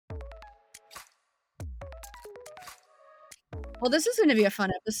Well, this is going to be a fun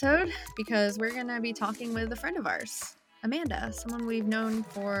episode because we're going to be talking with a friend of ours, Amanda, someone we've known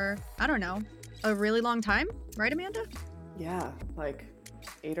for, I don't know, a really long time. Right, Amanda? Yeah, like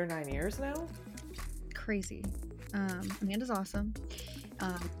 8 or 9 years now. Crazy. Amanda's awesome.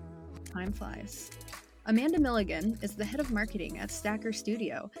 Time flies. Amanda Milligan is the head of marketing at Stacker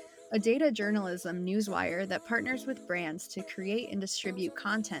Studio, a data journalism newswire that partners with brands to create and distribute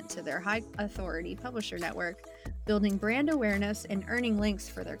content to their high authority publisher network, building brand awareness and earning links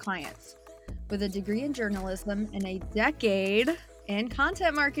for their clients. With a degree in journalism and a decade in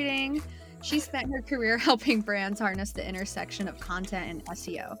content marketing, she spent her career helping brands harness the intersection of content and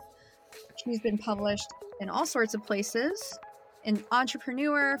SEO. She's been published in all sorts of places, in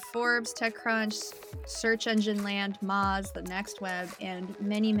Entrepreneur, Forbes, TechCrunch, Search Engine Land, Moz, The Next Web, and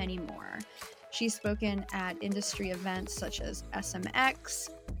many, many more. She's spoken at industry events such as SMX,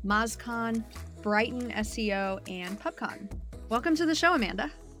 MozCon, Brighton SEO, and PubCon. Welcome to the show,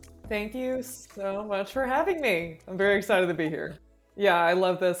 Amanda. Thank you so much for having me. I'm very excited to be here. Yeah, I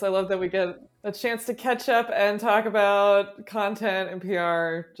love this. I love that we get a chance to catch up and talk about content and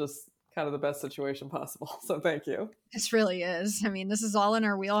PR, just kind of the best situation possible. So thank you. This really is. I mean, this is all in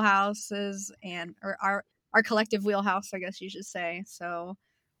our wheelhouses or our collective wheelhouse, I guess you should say. So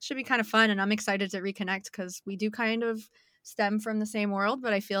it should be kind of fun, and I'm excited to reconnect because we do kind of stem from the same world,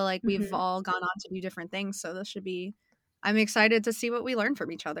 but I feel like we've all gone on to do different things. So this should be. I'm excited to see what we learn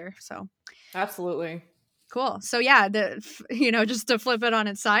from each other. So Absolutely. cool. So yeah, just to flip it on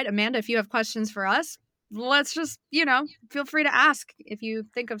its side, Amanda, if you have questions for us, let's just, feel free to ask if you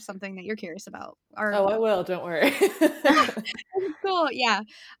think of something that you're curious about. I will. Don't worry. Cool. Yeah.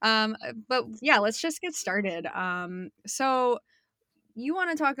 But yeah, let's just get started. So you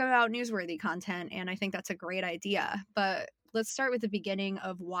want to talk about newsworthy content, and I think that's a great idea. But let's start with the beginning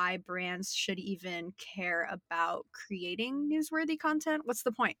of why brands should even care about creating newsworthy content. What's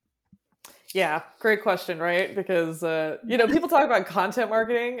the point? Yeah, great question, right? Because, people talk about content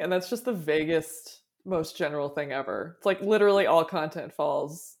marketing, and that's just the vaguest, most general thing ever. It's like literally all content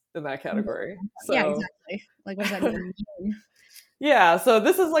falls in that category. So, yeah, exactly. Like, what does that mean? Yeah, so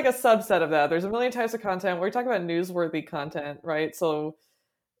this is like a subset of that. There's a million types of content. We're talking about newsworthy content, right? So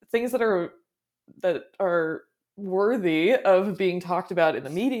things that are worthy of being talked about in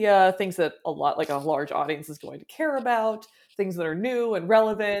the media, things that a large audience is going to care about, things that are new and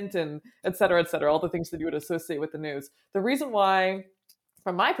relevant, and et cetera, all the things that you would associate with the news. The reason why,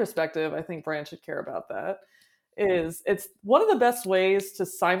 from my perspective, I think brands should care about that is it's one of the best ways to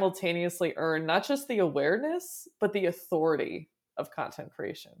simultaneously earn not just the awareness, but the authority of content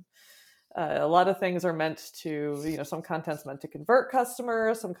creation. A lot of things are meant to, some content's meant to convert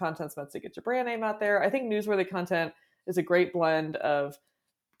customers, some content's meant to get your brand name out there. I think newsworthy content is a great blend of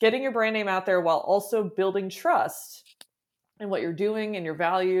getting your brand name out there while also building trust in what you're doing and your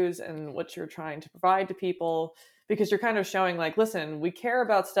values and what you're trying to provide to people, because you're kind of showing like, listen, we care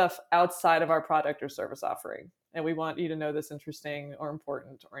about stuff outside of our product or service offering, and we want you to know this interesting or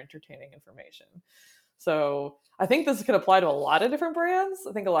important or entertaining information. So I think this could apply to a lot of different brands.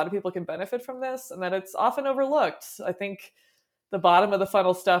 I think a lot of people can benefit from this, and that it's often overlooked. I think the bottom of the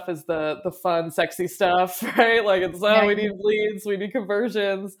funnel stuff is the fun, sexy stuff, right? Like it's, we need leads, we need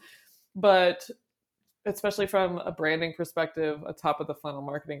conversions. But especially from a branding perspective, a top of the funnel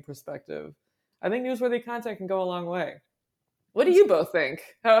marketing perspective, I think newsworthy content can go a long way. What do you both think?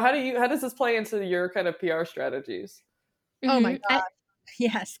 How does this play into your kind of PR strategies? Oh my God.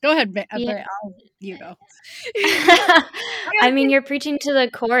 Yes, go ahead. Yeah. You go. I mean, you're preaching to the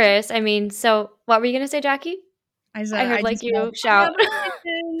chorus. I mean, so what were you going to say, Jackie? I heard you shout.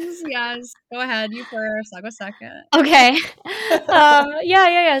 Yes, go ahead. You first. I'll go second. Okay.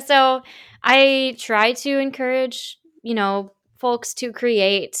 Yeah. So I try to encourage, folks to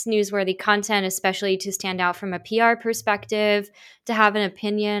create newsworthy content, especially to stand out from a PR perspective, to have an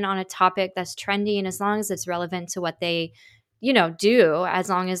opinion on a topic that's trending, as long as it's relevant to what they do, as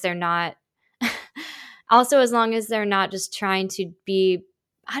long as they're not also as long as they're not just trying to be,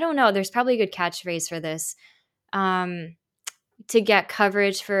 I don't know, there's probably a good catchphrase for this, to get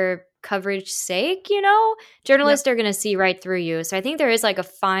coverage for coverage sake. Journalists are going to see right through you. So I think there is like a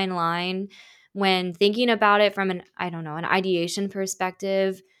fine line when thinking about it from an ideation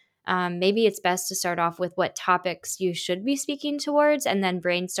perspective. Maybe it's best to start off with what topics you should be speaking towards and then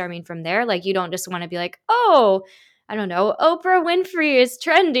brainstorming from there. Like, you don't just want to be like, oh, I don't know, Oprah Winfrey is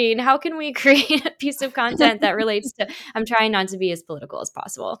trending. How can we create a piece of content that relates to, I'm trying not to be as political as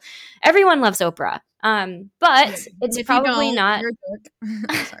possible. Everyone loves Oprah. But it's probably not,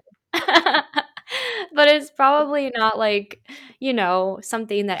 but it's probably not like,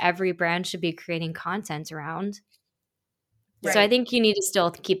 something that every brand should be creating content around. So I think you need to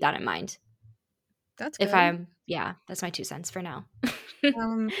still keep that in mind. That's If good. that's my 2 cents for now. My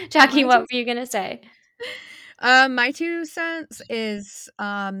Jackie, what two were you gonna say? my 2 cents is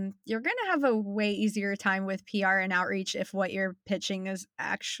you're gonna have a way easier time with PR and outreach if what you're pitching is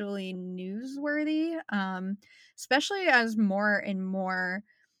actually newsworthy. Especially as more and more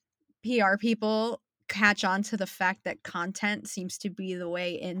PR people catch on to the fact that content seems to be the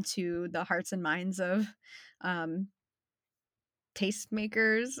way into the hearts and minds of um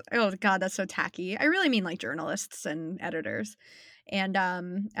tastemakers. Oh god, that's so tacky. I really mean like journalists and editors. And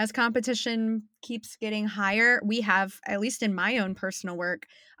as competition keeps getting higher, we have, at least in my own personal work,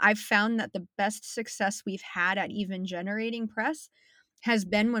 I've found that the best success we've had at even generating press has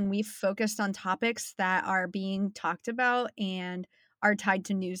been when we've focused on topics that are being talked about and are tied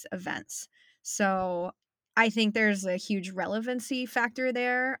to news events. So I think there's a huge relevancy factor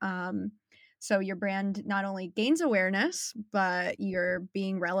there. So your brand not only gains awareness, but you're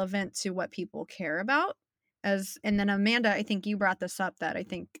being relevant to what people care about. As and then Amanda, I think you brought this up that I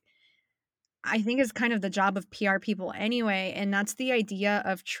think is kind of the job of PR people anyway, and that's the idea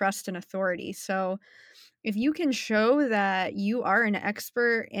of trust and authority. So if you can show that you are an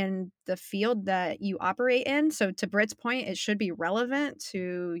expert in the field that you operate in, so to Britt's point, it should be relevant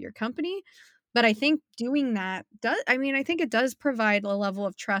to your company. But I think doing that I think it does provide a level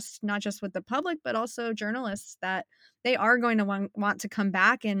of trust, not just with the public, but also journalists that they are going to want to come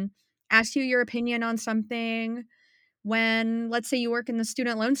back and ask you your opinion on something when, let's say, you work in the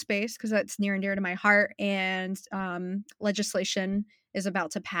student loan space, because that's near and dear to my heart, and legislation is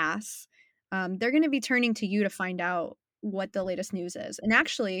about to pass. They're going to be turning to you to find out what the latest news is. And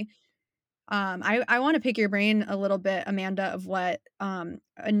actually, I want to pick your brain a little bit, Amanda, of what a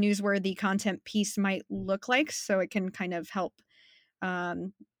newsworthy content piece might look like, so it can kind of help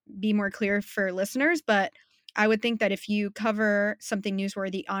um, be more clear for listeners. But I would think that if you cover something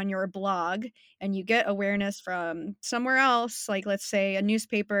newsworthy on your blog and you get awareness from somewhere else, like let's say a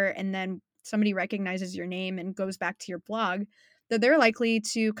newspaper, and then somebody recognizes your name and goes back to your blog, that they're likely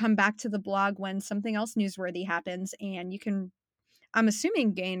to come back to the blog when something else newsworthy happens, and you can, I'm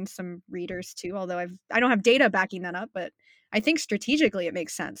assuming, gain some readers too, although I don't have data backing that up, but I think strategically it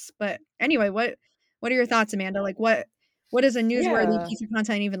makes sense. But anyway, what are your thoughts, Amanda? Like what does a newsworthy Yeah. piece of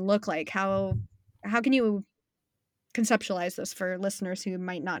content even look like? How can you conceptualize this for listeners who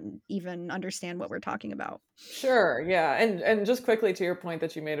might not even understand what we're talking about? Sure. Yeah. And just quickly to your point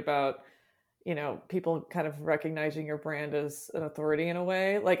that you made about, people kind of recognizing your brand as an authority in a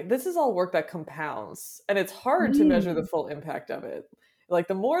way, like this is all work that compounds and it's hard to measure the Mm, full impact of it. Like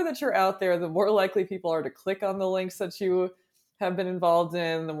the more that you're out there, the more likely people are to click on the links that you have been involved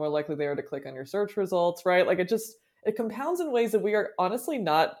in, the more likely they are to click on your search results, right? Like it compounds in ways that we are honestly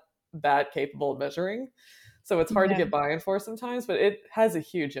not that capable of measuring. So it's hard to yeah. get buy-in for sometimes, but it has a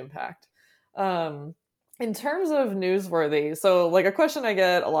huge impact. Um, in terms of newsworthy, so like a question I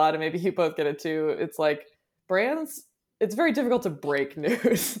get a lot, and maybe you both get it too, it's like brands, it's very difficult to break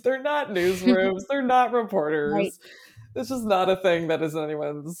news. They're not newsrooms, they're not Right. reporters. It's just not a thing that is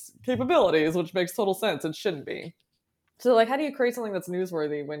anyone's capabilities, which makes total sense. It shouldn't be. So like how do you create something that's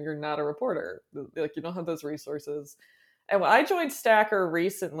newsworthy when you're not a reporter? Like you don't have those resources. And when I joined Stacker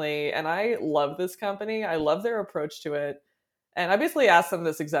recently, and I love this company, I love their approach to it. And I basically asked them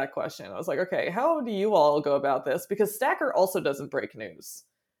this exact question. I was like, okay, how do you all go about this? Because Stacker also doesn't break news.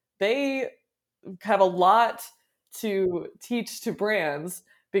 They have a lot to teach to brands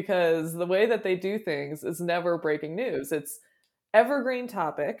because the way that they do things is never breaking news. It's evergreen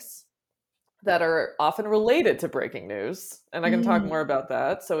topics that are often related to breaking news. And I can talk more Mm, about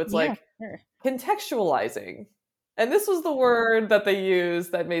that. So it's yeah, like sure. contextualizing. And this was the word that they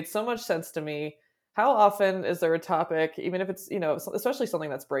used that made so much sense to me. How often is there a topic, even if it's, especially something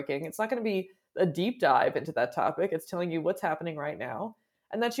that's breaking, it's not going to be a deep dive into that topic. It's telling you what's happening right now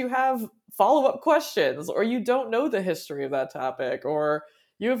and that you have follow up questions or you don't know the history of that topic or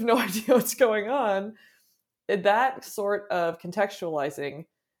you have no idea what's going on. That sort of contextualizing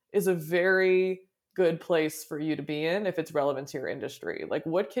is a very good place for you to be in if it's relevant to your industry. Like,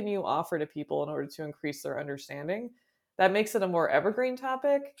 what can you offer to people in order to increase their understanding? That makes it a more evergreen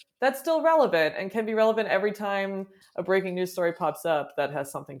topic that's still relevant and can be relevant every time a breaking news story pops up that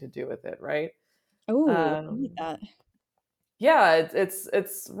has something to do with it, right? Oh, I like Um, that. yeah,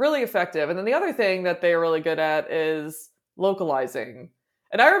 it's really effective. And then the other thing that they're really good at is localizing.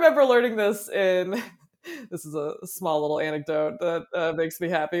 And I remember learning this in this is a small little anecdote that makes me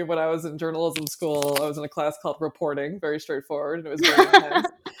happy. When I was in journalism school, I was in a class called reporting, very straightforward, and it was very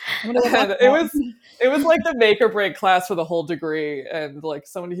intense. I'm gonna go And talk it about. was like the make or break class for the whole degree, and like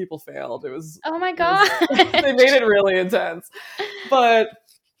so many people failed. Oh my It was they god. made it really intense. But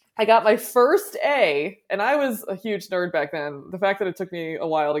I got my first A, and I was a huge nerd back then. The fact that it took me a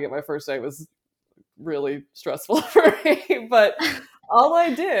while to get my first A was really stressful for me. But all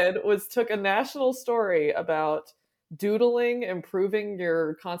I did was took a national story about doodling improving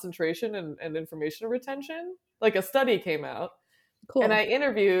your concentration and information retention. Like a study came out, and Cool. I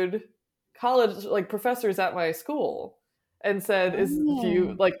interviewed college like professors at my school and said, "Is do you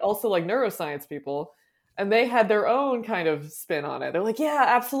Oh. like also like neuroscience people?" And they had their own kind of spin on it. They're like, "Yeah,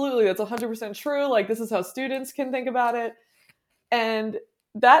 absolutely, that's 100% true. Like this is how students can think about it." And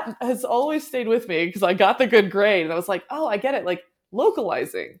that has always stayed with me because I got the good grade, and I was like, "Oh, I get it. Like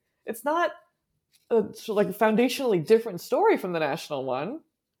localizing. It's not a like foundationally different story from the national one,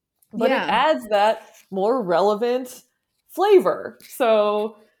 but it Yeah. adds that more relevant flavor."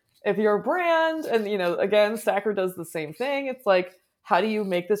 So if you're a brand, and again, Stacker does the same thing. It's like, how do you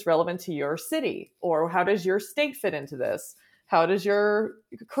make this relevant to your city, or how does your state fit into this? How does your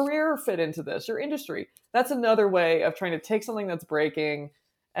career fit into this? Your industry. That's another way of trying to take something that's breaking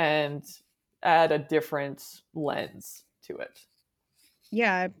and add a different lens to it.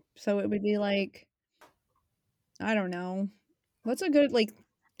 Yeah. So it would be like, I don't know. What's a good like?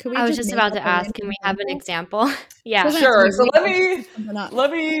 Could we I was just just make about up to a ask, random can we have an example? example? Yeah. Doesn't have to be Sure. So real. Just make something up,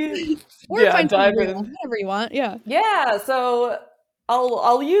 let me or yeah, find something dive real. in. Whatever you want. Yeah. Yeah, so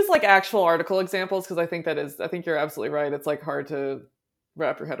I'll use like actual article examples because I think you're absolutely right. It's like hard to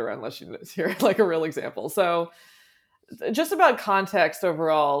wrap your head around unless you hear like a real example. So just about context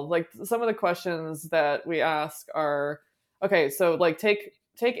overall, like some of the questions that we ask are, okay, so like take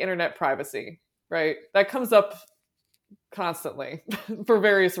internet privacy, right? That comes up constantly for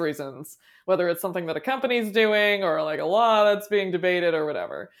various reasons, whether it's something that a company's doing or like a law that's being debated or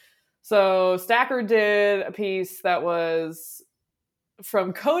whatever. So Stacker did a piece that was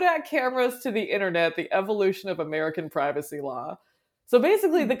from Kodak cameras to the internet, the evolution of American privacy law. So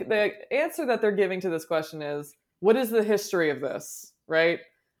basically, the answer that they're giving to this question is, what is the history of this, right?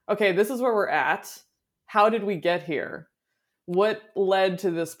 Okay, this is where we're at. How did we get here? What led to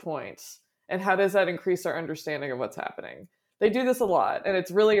this point? And how does that increase our understanding of what's happening? They do this a lot, and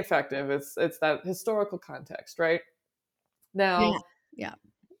it's really effective. It's that historical context, right? Yeah. Now, Yeah.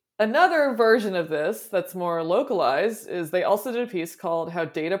 another version of this that's more localized is they also did a piece called How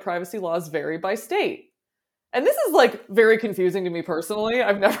Data Privacy Laws Vary by State. And this is like very confusing to me personally.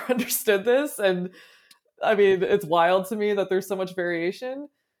 I've never understood this. And I mean, it's wild to me that there's so much variation,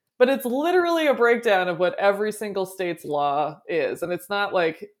 but it's literally a breakdown of what every single state's law is. And it's not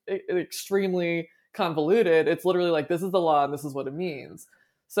like extremely convoluted. It's literally like, this is the law and this is what it means.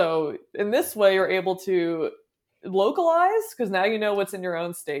 So in this way, you're able to localize because now you know what's in your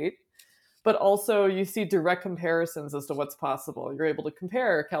own state, but also you see direct comparisons as to what's possible. You're able to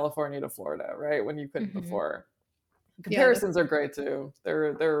compare California to Florida, right? When you couldn't before. Yeah. Comparisons are great too.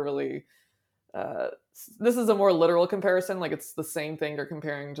 They're really this is a more literal comparison. Like it's the same thing you're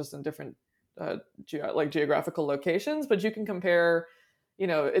comparing just in different geographical locations, but you can compare,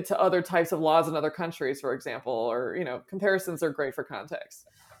 it to other types of laws in other countries, for example, or comparisons are great for context.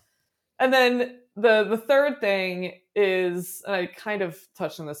 And then the third thing is, and I kind of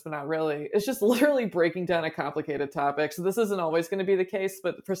touched on this, but not really, it's just literally breaking down a complicated topic. So this isn't always going to be the case,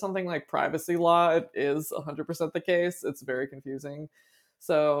 but for something like privacy law, it is 100% the case. It's very confusing.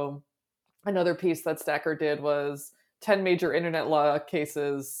 So another piece that Stacker did was 10 major internet law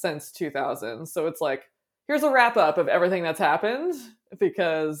cases since 2000. So it's like, here's a wrap up of everything that's happened,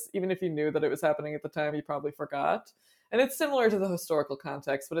 because even if you knew that it was happening at the time, you probably forgot. And it's similar to the historical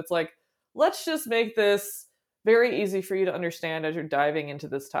context, but it's like, let's just make this very easy for you to understand as you're diving into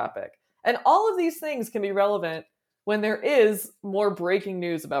this topic. And all of these things can be relevant when there is more breaking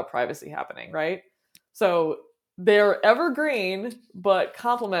news about privacy happening, right? So they're evergreen, but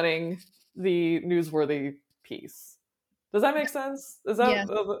complementing the newsworthy piece. Does that make sense? Is that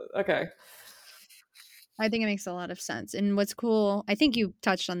Yeah. okay? I think it makes a lot of sense. And what's cool, I think you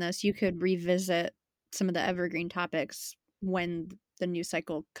touched on this, you could revisit some of the evergreen topics when the news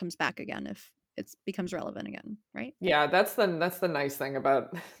cycle comes back again if it becomes relevant again, right? Yeah, that's the nice thing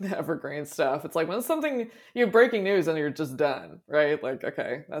about the evergreen stuff. It's like when something you have breaking news and you're just done, right? Like,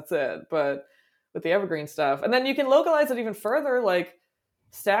 okay, that's it. But with the evergreen stuff, and then you can localize it even further. Like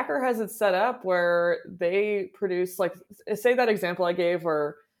Stacker has it set up where they produce, like, say that example I gave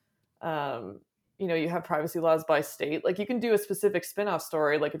where you have privacy laws by state. Like you can do a specific spin-off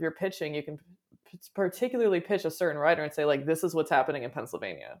story. Like if you're pitching, you can particularly pitch a certain writer and say, like, this is what's happening in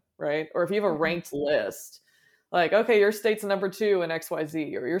Pennsylvania, right? Or if you have a ranked list, Like, okay, your state's number 2 in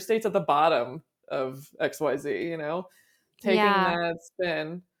XYZ, or your state's at the bottom of XYZ, taking Yeah. that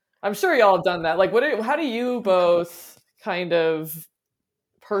spin. I'm sure y'all have done that. Like, how do you both kind of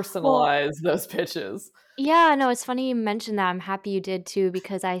Well, personalize those pitches? yeah, no, it's funny you mentioned that. I'm happy you did too,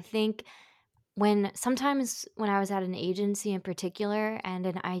 because I think sometimes when I was at an agency in particular and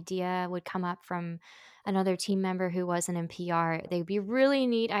an idea would come up from another team member who wasn't in PR, they'd be really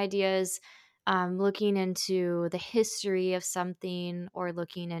neat ideas, looking into the history of something or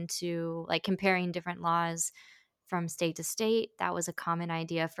looking into like comparing different laws from state to state. That was a common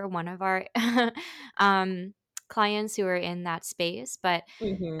idea for one of our um, clients who were in that space. But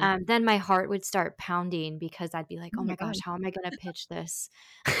Hmm. then my heart would start pounding because I'd be like, Oh oh my my gosh, god. how am I going to pitch this?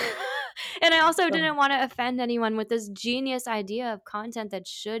 And I also didn't want to offend anyone with this genius idea of content that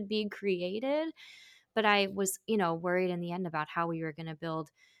should be created. But I was, worried in the end about how we were going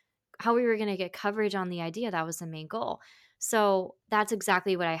to get coverage on the idea. That was the main goal. So that's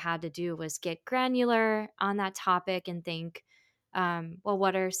exactly what I had to do, was get granular on that topic and think, well,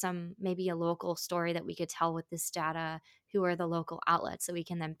 what are maybe a local story that we could tell with this data? Who are the local outlets that we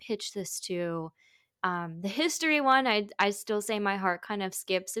can then pitch this to? The history one, I still say my heart kind of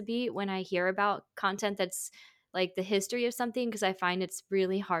skips a beat when I hear about content that's like the history of something, because I find it's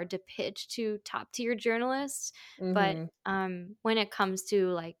really hard to pitch to top tier journalists. But Hmm. when it comes to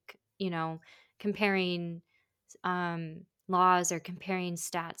like, comparing laws or comparing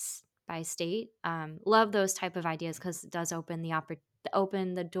stats by state, love those type of ideas because it does open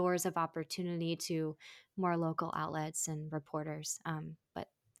the doors of opportunity to more local outlets and reporters. But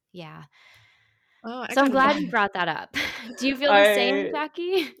yeah, Oh, I so I'm gotta glad you know. brought that up. Do you feel the same, I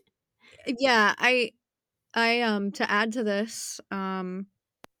Jackie? Yeah, I to add to this,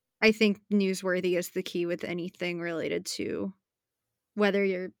 I think newsworthy is the key with anything related to whether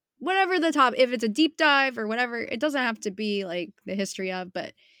you're whatever the top, if it's a deep dive or whatever, it doesn't have to be like the history of,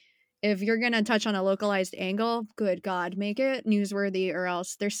 but if you're gonna touch on a localized angle, good God, make it newsworthy or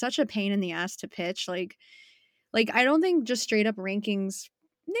else there's such a pain in the ass to pitch. Like I don't think just straight up rankings,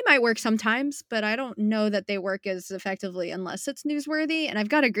 they might work sometimes, but I don't know that they work as effectively unless it's newsworthy. And I've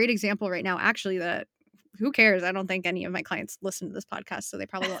got a great example right now, actually, that who cares? I don't think any of my clients listen to this podcast, so they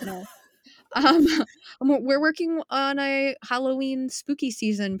probably won't know. Um, we're working on a Halloween spooky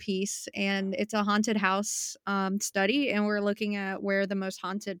season piece, and it's a haunted house study, and we're looking at where the most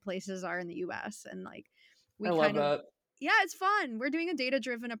haunted places are in the U.S. And like, we love kind of, that. yeah, it's fun. We're doing a data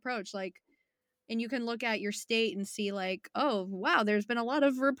driven approach, like, and you can look at your state and see like, oh wow, there's been a lot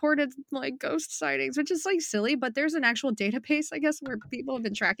of reported like ghost sightings, which is like silly, but there's an actual database, I guess, where people have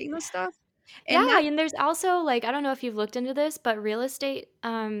been tracking this stuff, Yeah, and that and there's also like, I don't know if you've looked into this, but real estate,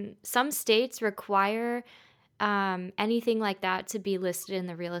 some states require anything like that to be listed in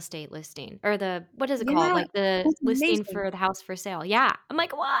the real estate listing, or the, what is it called? yeah, Like the that's listing amazing. for the house for sale. Yeah. I'm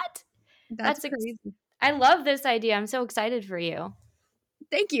like, what? That's That's crazy. I love this idea. I'm so excited for you.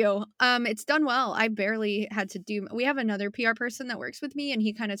 Thank you. It's done well. I barely had to do. We have another PR person that works with me, and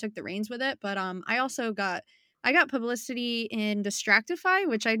he kind of took the reins with it. But I got publicity in Distractify,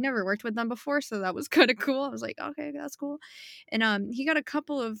 which I'd never worked with them before, so that was kind of cool. I was like, okay, that's cool. And he got a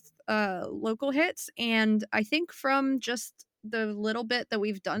couple of local hits, and I think from just the little bit that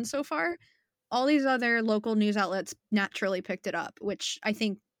we've done so far, all these other local news outlets naturally picked it up, which I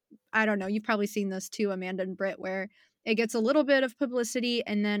think, I don't know, you've probably seen this too, Amanda and Britt, where it gets a little bit of publicity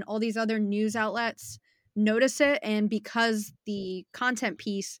and then all these other news outlets notice it. And because the content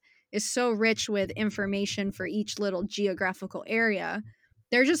piece is so rich with information for each little geographical area,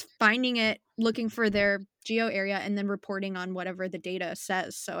 they're just finding it, looking for their geo area, and then reporting on whatever the data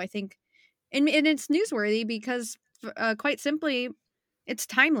says. So I think, and it's newsworthy because, quite simply, it's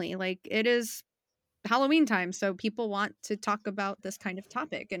timely. Like it is Halloween time, so people want to talk about this kind of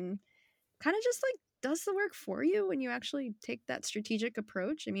topic, and kind of just like does the work for you when you actually take that strategic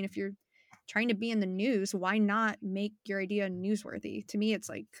approach. I mean, if you're trying to be in the news, why not make your idea newsworthy? To me, it's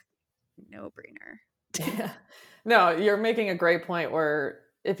like no brainer. Yeah. No, you're making a great point where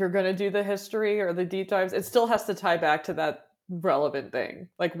if you're going to do the history or the deep dives, it still has to tie back to that relevant thing.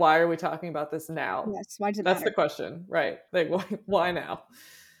 Like, why are we talking about this now? Yes. Why does it That's the matter? question, right? Like, why now?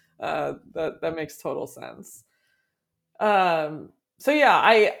 That makes total sense. So yeah,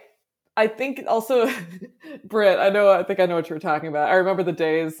 I think also, Britt, I think I know what you were talking about. I remember the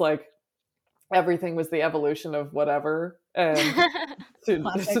days like everything was the evolution of whatever, and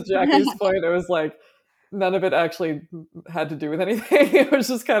Classic. to Jackie's point, it was like none of it actually had to do with anything. It was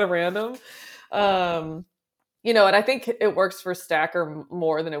just kind of random. Um, and I think it works for Stacker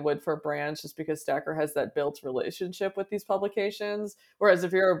more than it would for brands, just because Stacker has that built relationship with these publications. Whereas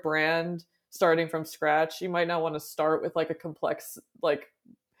if you're a brand, starting from scratch, you might not want to start with like a complex like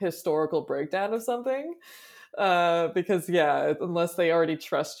historical breakdown of something, because yeah, unless they already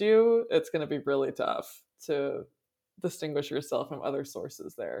trust you, it's going to be really tough to distinguish yourself from other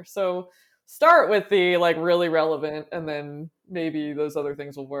sources there. So start with the like really relevant, and then maybe those other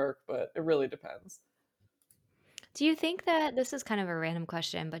things will work, but it really depends. Do you think that this is kind of a random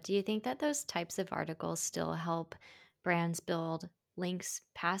question, but do you think that those types of articles still help brands build links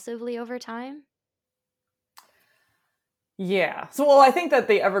passively over time? Yeah. So, well, I think that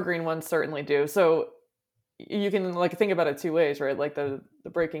the evergreen ones certainly do. So you can like think about it two ways, right? Like the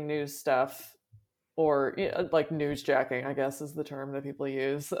breaking news stuff, or like newsjacking, I guess is the term that people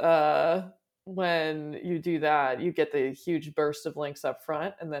use. When you do that, you get the huge burst of links up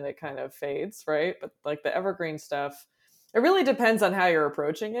front, and then it kind of fades, right? But like the evergreen stuff, it really depends on how you're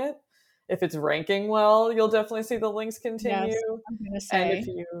approaching it. If it's ranking well, you'll definitely see the links continue. Yes, I'm gonna And if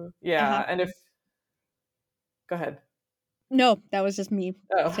say you, it yeah, and if, happens. go ahead. No, that was just me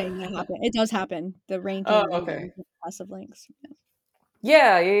Oh, saying that happened. It does happen. The oh, ranking and okay. then the passive links. Yeah.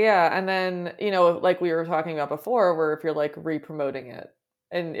 Yeah, yeah, yeah. And then, like we were talking about before, where if you're like re-promoting it,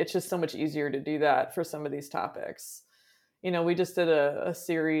 and it's just so much easier to do that for some of these topics. We just did a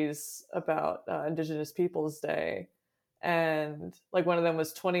series about Indigenous Peoples Day, and like one of them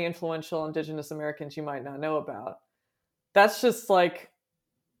was 20 influential Indigenous Americans you might not know about. That's just like,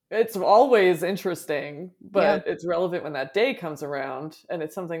 it's always interesting, Yeah. but it's relevant when that day comes around, and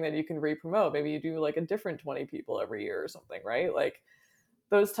it's something that you can re-promote. Maybe you do like a different 20 people every year or something, right? Like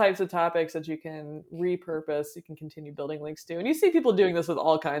those types of topics that you can repurpose, you can continue building links to. And you see people doing this with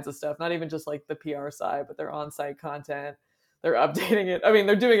all kinds of stuff, not even just like the PR side, but their on-site content. They're updating it. I mean,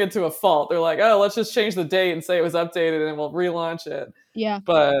 they're doing it to a fault. They're like, oh, let's just change the date and say it was updated and we'll relaunch it. Yeah.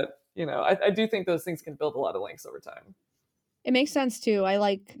 But, I do think those things can build a lot of links over time. It makes sense too.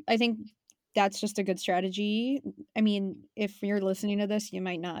 I think that's just a good strategy. I mean, if you're listening to this, you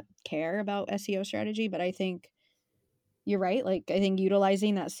might not care about SEO strategy, but I think you're right. Like, I think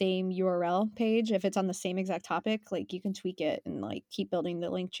utilizing that same URL page, if it's on the same exact topic, like you can tweak it and like keep building the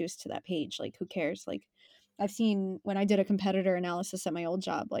link juice to that page. Like, who cares? Like, I've seen when I did a competitor analysis at my old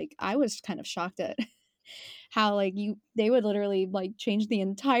job, like I was kind of shocked at how like they would literally like change the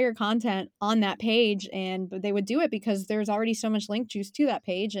entire content on that page, and they would do it because there's already so much link juice to that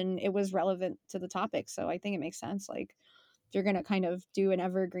page and it was relevant to the topic. So I think it makes sense. Like, if you're going to kind of do an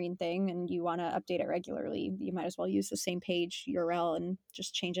evergreen thing and you want to update it regularly, you might as well use the same page URL and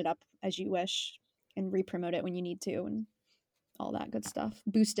just change it up as you wish and re-promote it when you need to and all that good stuff.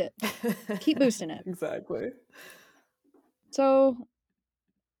 Boost it. Keep boosting it. Exactly. So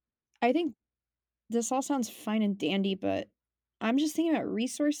I think this all sounds fine and dandy, but I'm just thinking about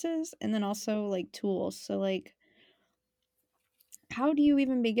resources and then also like tools. So like, how do you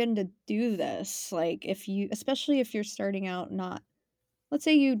even begin to do this? Like, especially if you're starting out, not, let's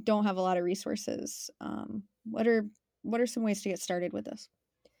say you don't have a lot of resources. What are some ways to get started with this?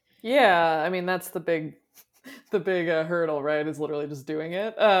 Yeah, I mean, that's the big hurdle, right? Is literally just doing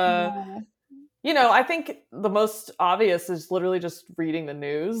it. Yeah. I think the most obvious is literally just reading the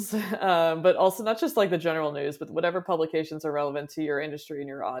news, but also not just like the general news, but whatever publications are relevant to your industry and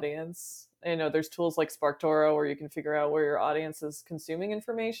your audience. There's tools like SparkToro where you can figure out where your audience is consuming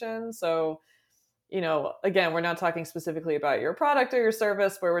information. So, again, we're not talking specifically about your product or your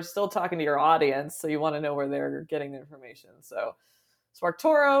service, but we're still talking to your audience. So you want to know where they're getting the information. So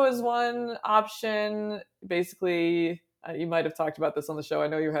SparkToro is one option. Basically, you might have talked about this on the show. I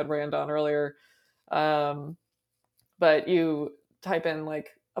know you had Rand on earlier. But you type in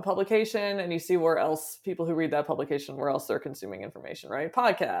like a publication and you see where else people who read that publication, where else they're consuming information, right?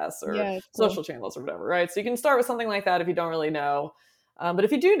 Podcasts or Yeah, cool. social channels or whatever, right? So you can start with something like that if you don't really know. But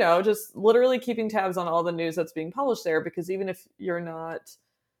if you do know, just literally keeping tabs on all the news that's being published there, because even if you're not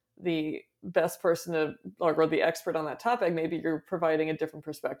the best person to, or the expert on that topic, maybe you're providing a different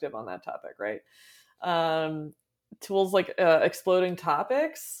perspective on that topic, right? Tools like Exploding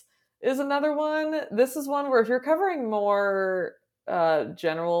Topics is another one. This is one where if you're covering more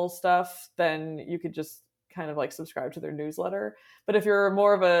general stuff, then you could just kind of like subscribe to their newsletter. But if you're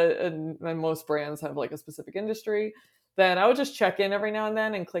more of and most brands have like a specific industry, then I would just check in every now and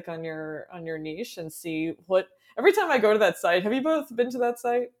then and click on your niche and see what. Every time I go to that site, have you both been to that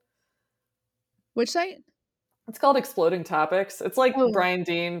site? Which site? It's called Exploding Topics. It's like Oh, Brian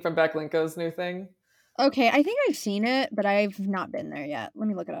Dean from Backlinko's new thing. okay. I think I've seen it, but I've not been there yet. Let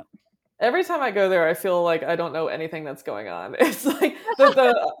me look it up. Every time I go there, I feel like I don't know anything that's going on. It's like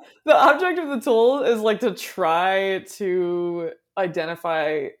the object of the tool is like to try to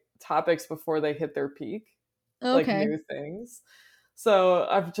identify topics before they hit their peak, like Okay. new things. So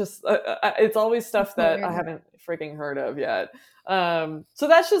I've just it's always stuff That's that I hilarious. haven't freaking heard of yet. So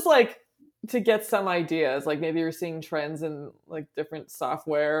that's just like to get some ideas. Like maybe you're seeing trends in like different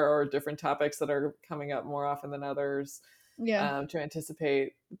software or different topics that are coming up more often than others, Yeah. to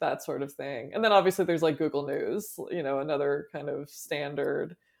anticipate that sort of thing. And then obviously there's like Google News, another kind of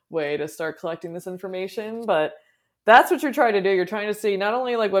standard way to start collecting this information. But that's what you're trying to do. You're trying to see not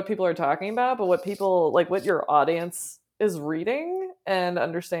only like what people are talking about, but what people like, what your audience is reading, and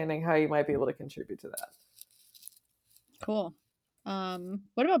understanding how you might be able to contribute to that. Cool.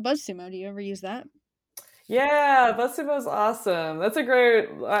 What about BuzzSumo? Do you ever use that? Yeah, BuzzSumo is awesome. That's a great.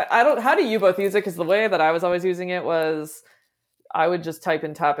 I don't. How do you both use it? Because the way that I was always using it was I would just type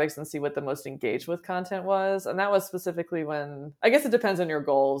in topics and see what the most engaged with content was, and that was specifically when I guess it depends on your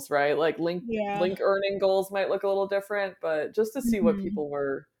goals, right? Like Yeah. link earning goals might look a little different, but just to see what Mhm. people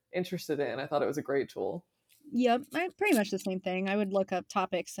were interested in, I thought it was a great tool. Yep, pretty much the same thing. I would look up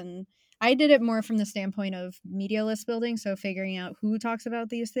topics, and I did it more from the standpoint of media list building, so figuring out who talks about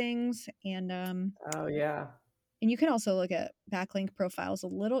these things, Oh yeah. and you can also look at backlink profiles a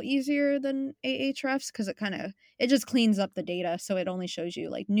little easier than Ahrefs because it just cleans up the data, so it only shows you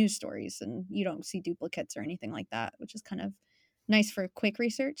like news stories, and you don't see duplicates or anything like that, which is kind of nice for quick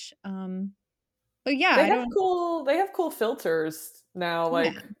research. But yeah, I don't. They have cool filters now, Yeah,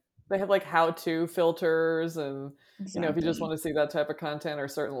 like they have like how to filters, and if you just exactly. want to see that type of content or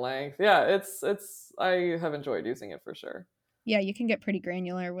certain length. Yeah, it's I have enjoyed using it for sure. Yeah, you can get pretty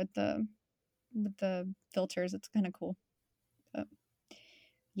granular with the filters. It's kind of cool. But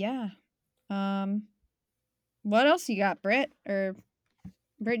yeah. Um, what else you got, Britt? Or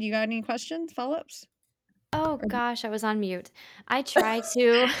Britt, you got any questions, follow ups? Oh Or gosh, I was on mute. I try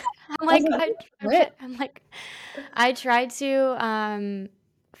to I'm I was like, like, I "Who's I'm Britt?" try I'm like I try to,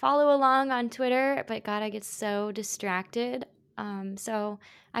 follow along on Twitter, but God, I get so distracted. So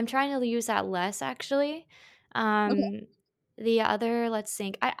I'm trying to use that less actually. Okay. Um, the other, let's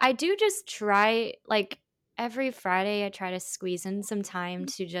think. I do just try like every Friday I try to squeeze in some time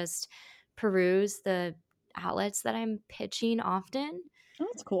to just peruse the outlets that I'm pitching often. Oh,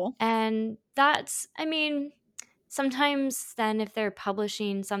 that's cool. And that's, I mean, sometimes then if they're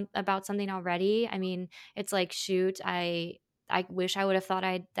publishing some about something already, I mean, it's like, shoot, I wish I would have thought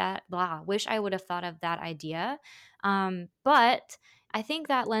I that blah, wish I would have thought of that idea. But I think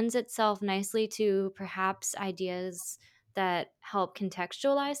that lends itself nicely to perhaps ideas that help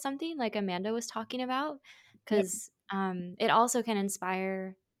contextualize something like Amanda was talking about, Yep. because it also can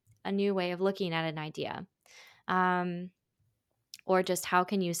inspire a new way of looking at an idea. Um, or just how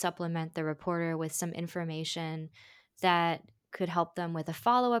can you supplement the reporter with some information that could help them with a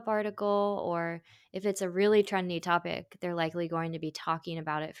follow-up article, or if it's a really trendy topic they're likely going to be talking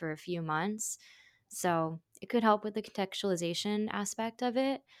about it for a few months, so it could help with the contextualization aspect of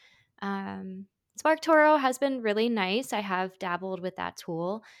it. SparkToro has been really nice. I have dabbled with that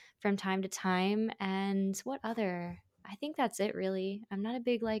tool from time to time. And what other? I think that's it really. I'm not a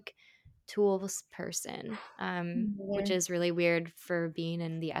big like tools person, which There. is really weird for being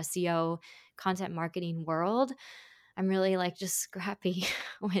in the SEO content marketing world. I'm really like just scrappy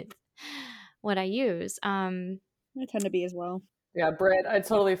with what I use. I tend to be as well. Yeah, Brett, I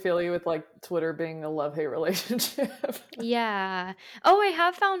totally feel you with like Twitter being a love hate relationship. Yeah. Oh, I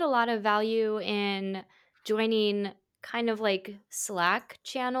have found a lot of value in joining kind of like Slack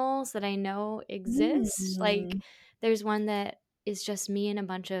channels that I know exist. Like, Mm. there's one that is just me and a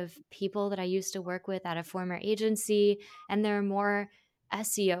bunch of people that I used to work with at a former agency, and they're more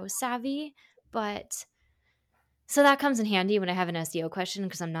SEO savvy. But so that comes in handy when I have an SEO question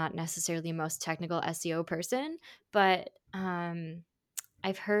because I'm not necessarily the most technical SEO person. But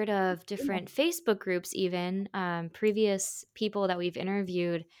I've heard of different Facebook groups, even previous people that we've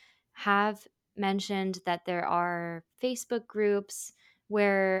interviewed have mentioned that there are Facebook groups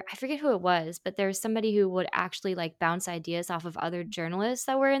where I forget who it was, but there's somebody who would actually like bounce ideas off of other journalists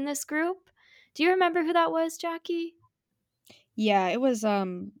that were in this group. Do you remember who that was, Jackie? Yeah, it was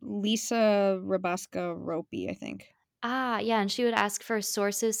Lisa Rabaska Ropey, I think. Ah, yeah, and she would ask for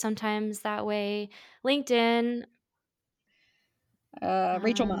sources sometimes that way. LinkedIn.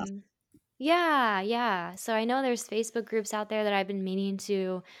 Rachel Moss. Um, Yeah, yeah. So I know there's Facebook groups out there that I've been meaning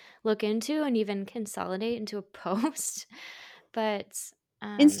to look into and even consolidate into a post. But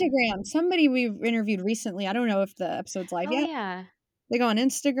Instagram. Somebody we interviewed recently. I don't know if the episode's live oh yet. yeah. They go on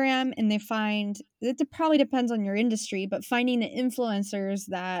Instagram and they find probably depends on your industry, but finding the influencers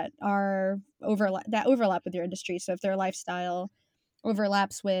that are overlap with your industry. So if their lifestyle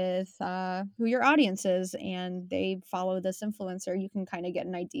overlaps with who your audience is and they follow this influencer, you can kind of get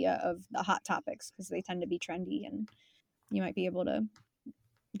an idea of the hot topics because they tend to be trendy and you might be able to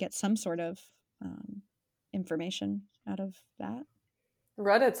get some sort of information out of that.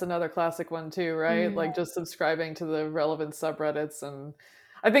 Reddit's another classic one too, right? Like just subscribing to the relevant subreddits. And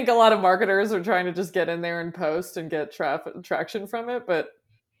I think a lot of marketers are trying to just get in there and post and get traction from it, but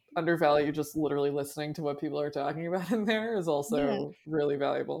undervalue just literally listening to what people are talking about in there is also really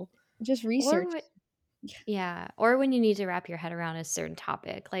valuable. Just research. Or when you need to wrap your head around a certain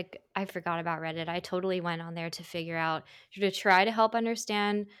topic. Like, I forgot about Reddit. I totally went on there to figure out, to try to help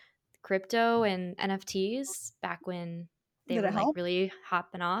understand crypto and NFTs back when they were like really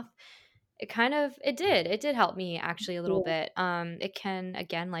hopping off. It did help me actually a little bit. It can,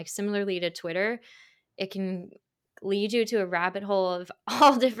 again, like similarly to Twitter, it can lead you to a rabbit hole of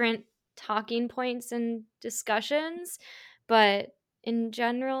all different talking points and discussions. But in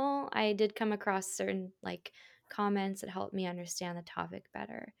general, I did come across certain like comments that helped me understand the topic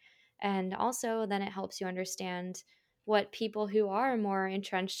better. And also then it helps you understand what people who are more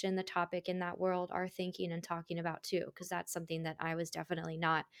entrenched in the topic in that world are thinking and talking about too, because that's something that I was definitely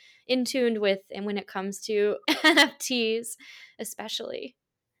not in tuned with. And when it comes to NFTs, especially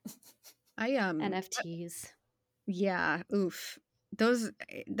NFTs. Yeah, oof.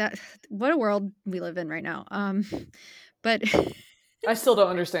 What a world we live in right now. But I still don't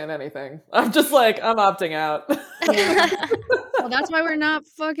understand anything. I'm just like, I'm opting out. Well, that's why we're not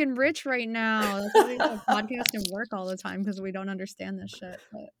fucking rich right now. That's why we have a podcast and work all the time, because we don't understand this shit.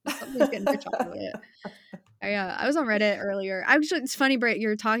 But somebody's getting rich off of it. I was on Reddit earlier. Actually, it's funny, Britt,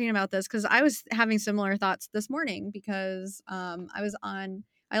 you're talking about this, because I was having similar thoughts this morning, because I've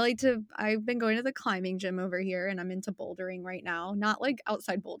been going to the climbing gym over here, and I'm into bouldering right now. Not like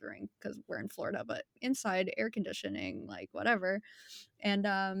outside bouldering because we're in Florida, but inside, air conditioning, like whatever.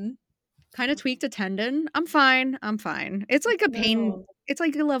 And kind of tweaked a tendon. I'm fine. It's like a pain. No. It's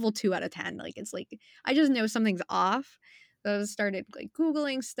like a level 2 out of 10. Like, it's like, I just know something's off. So I started like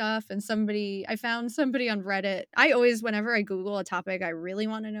Googling stuff, and I found somebody on Reddit. I always, whenever I Google a topic I really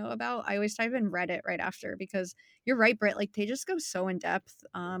want to know about, I always type in Reddit right after, because you're right, Britt, like they just go so in depth.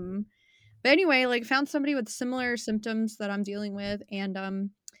 But anyway, like found somebody with similar symptoms that I'm dealing with, and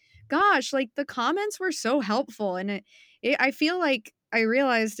gosh, like the comments were so helpful, and I feel like I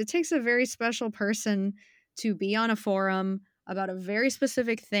realized it takes a very special person to be on a forum about a very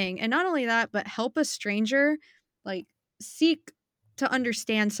specific thing, and not only that, but help a stranger like seek to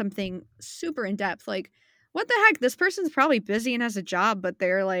understand something super in depth. Like, what the heck, this person's probably busy and has a job, but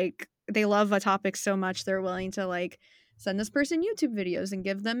they're like, they love a topic so much they're willing to like send this person YouTube videos and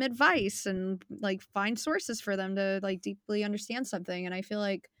give them advice and like find sources for them to like deeply understand something. And I feel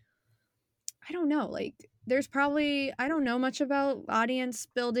like, I don't know, like there's probably, I don't know much about audience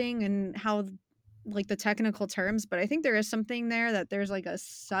building and how like the technical terms, but I think there is something there, that there's like a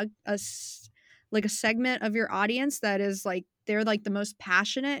segment of your audience that is like, they're like the most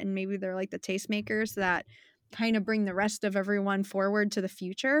passionate, and maybe they're like the tastemakers that kind of bring the rest of everyone forward to the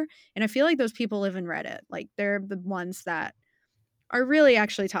future. And I feel like those people live in Reddit. Like they're the ones that are really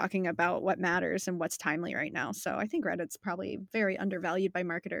actually talking about what matters and what's timely right now. So I think Reddit's probably very undervalued by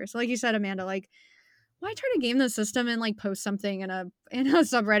marketers. Like you said, Amanda, like, why try to game the system and like post something in a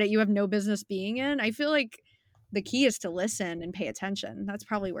subreddit you have no business being in? I feel like the key is to listen and pay attention. That's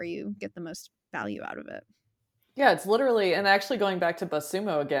probably where you get the most value out of it. Yeah, it's literally, and actually going back to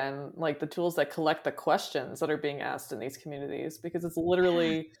BuzzSumo again, like the tools that collect the questions that are being asked in these communities, because it's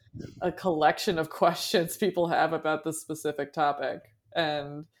literally a collection of questions people have about this specific topic.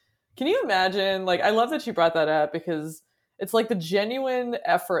 And can you imagine, like, I love that you brought that up, because it's like the genuine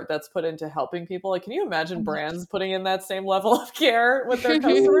effort that's put into helping people. Like, can you imagine brands putting in that same level of care with their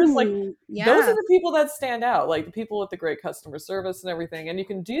customers? Like, those are the people that stand out, like the people with the great customer service and everything. And you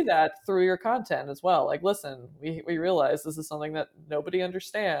can do that through your content as well. Like, listen, we realize this is something that nobody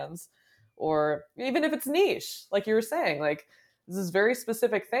understands, or even if it's niche, like you were saying, like this is very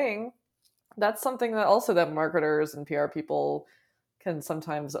specific thing. That's something that also that marketers and PR people can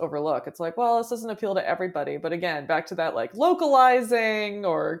sometimes overlook. It's like, well, this doesn't appeal to everybody. But again, back to that like localizing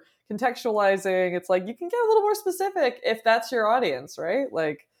or contextualizing, it's like you can get a little more specific if that's your audience, right?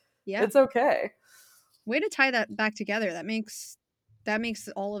 Like, yeah, it's okay. Way to tie that back together. That makes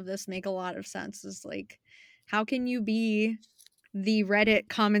all of this make a lot of sense. Is like, how can you be the Reddit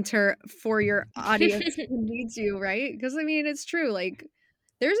commenter for your audience who needs you, right? Because I mean, it's true. Like,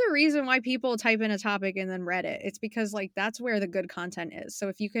 there's a reason why people type in a topic and then Reddit. It's because like that's where the good content is. So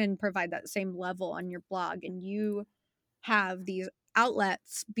if you can provide that same level on your blog, and you have these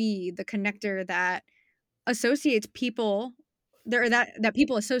outlets be the connector that associates people there, that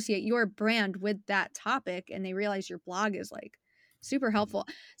people associate your brand with that topic, and they realize your blog is like Super helpful.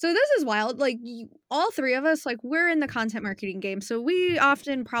 So this is wild. Like all three of us, like we're in the content marketing game. So we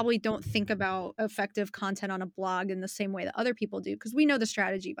often probably don't think about effective content on a blog in the same way that other people do because we know the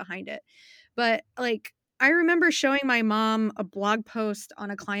strategy behind it. But like I remember showing my mom a blog post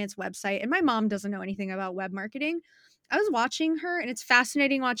on a client's website, and my mom doesn't know anything about web marketing. I was watching her, and it's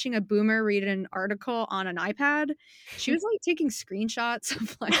fascinating watching a boomer read an article on an iPad. She was like taking screenshots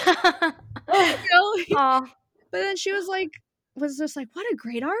of like, Oh, but then she was just like, what a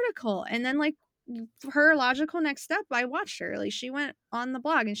great article. And then like her logical next step, I watched her. Like she went on the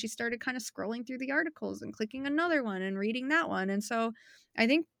blog and she started kind of scrolling through the articles and clicking another one and reading that one. And so I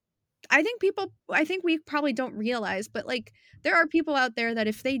think we probably don't realize, but like there are people out there that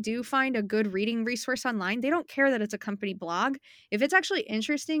if they do find a good reading resource online, they don't care that it's a company blog. If it's actually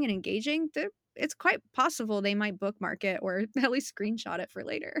interesting and engaging, it's quite possible they might bookmark it or at least screenshot it for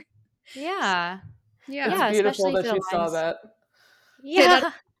later. yeah. Yeah. It's beautiful especially that if it she saw aligns. that.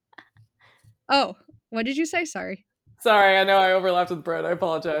 Yeah. Oh, what did you say? Sorry. Sorry, I know I overlapped with Brett. I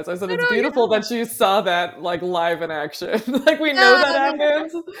apologize. I said No, it's no, beautiful yeah. that she saw that like live in action. Like we know that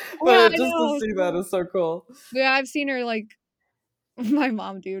happens, Yeah, but I just know. to see that is so cool. Yeah, I've seen her like my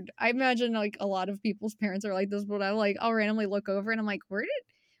mom, dude. I imagine like a lot of people's parents are like this, but I'll randomly look over and I'm like,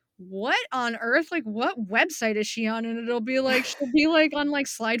 what on earth? Like what website is she on? And she'll be like on like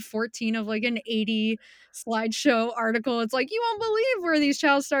slide 14 of like an 80 slideshow article. It's like, you won't believe where these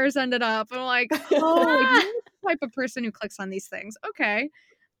child stars ended up. And I'm like, oh, like you're the type of person who clicks on these things. Okay.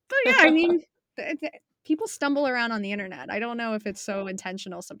 But yeah, I mean, people stumble around on the internet. I don't know if it's so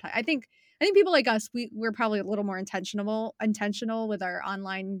intentional sometimes. I think people like us, we're probably a little more intentional with our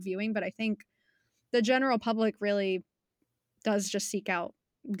online viewing, but I think the general public really does just seek out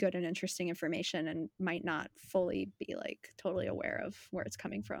good and interesting information and might not fully be like totally aware of where it's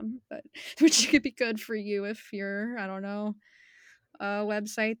coming from, but which could be good for you if you're, I don't know, a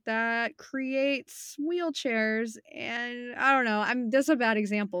website that creates wheelchairs. And I don't know, that's a bad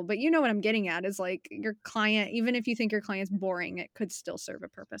example, but you know what I'm getting at is like your client, even if you think your client's boring, it could still serve a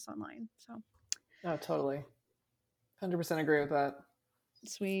purpose online. So Oh, totally. 100% agree with that.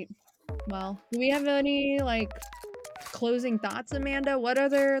 sweet. Well, do we have any like closing thoughts, Amanda? What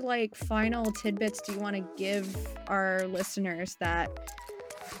other like final tidbits do you want to give our listeners that,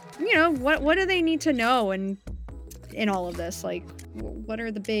 you know, what do they need to know and in all of this? Like, what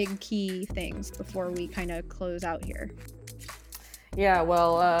are the big key things before we kind of close out here? Yeah,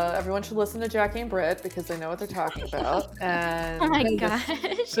 well, everyone should listen to Jackie and Britt because they know what they're talking about. And Oh my gosh.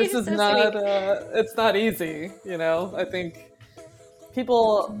 this She's is so not, sweet. it's not easy, you know? I think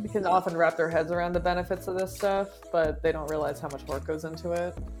people can often wrap their heads around the benefits of this stuff, but they don't realize how much work goes into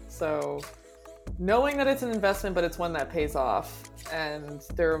it. So knowing that it's an investment, but it's one that pays off. And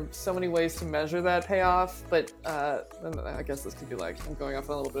there are so many ways to measure that payoff, but I guess this could be like, I'm going off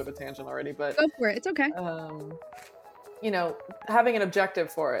on a little bit of a tangent already, but Go for it. It's okay. you know, having an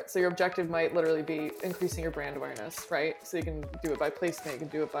objective for it. So your objective might literally be increasing your brand awareness, right? So you can do it by placement, you can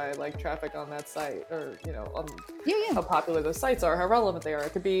do it by like traffic on that site, or, you know, on how popular those sites are, how relevant they are.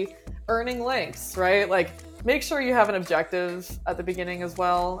 It could be earning links, right? Like make sure you have an objective at the beginning as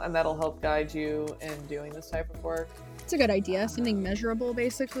well, and that'll help guide you in doing this type of work. It's a good idea. Something measurable,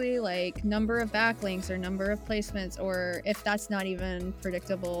 basically, like number of backlinks or number of placements, or if that's not even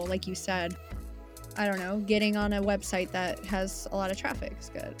predictable, like you said, I don't know, getting on a website that has a lot of traffic is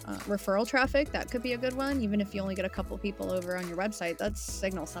good. Referral traffic, that could be a good one. Even if you only get a couple people over on your website, that's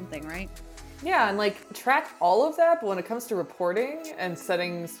signal something, right? Yeah, and like track all of that, but when it comes to reporting and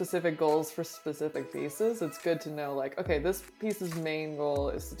setting specific goals for specific pieces, it's good to know like, okay, this piece's main goal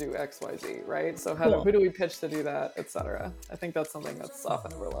is to do X, Y, Z, right? So who do we pitch to do that, etc. I think that's something that's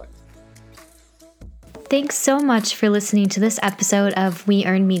often overlooked. Thanks so much for listening to this episode of We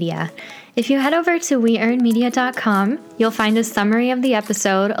Earn Media. If you head over to weearnmedia.com, you'll find a summary of the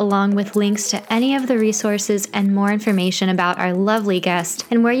episode along with links to any of the resources and more information about our lovely guest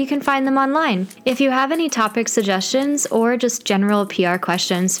and where you can find them online. If you have any topic suggestions or just general PR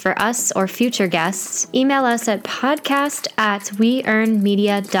questions for us or future guests, email us at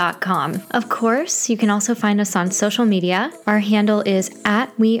podcast@weearnmedia.com. Of course, you can also find us on social media. Our handle is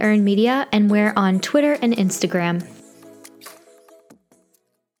 @weearnmedia and we're on Twitter and Instagram.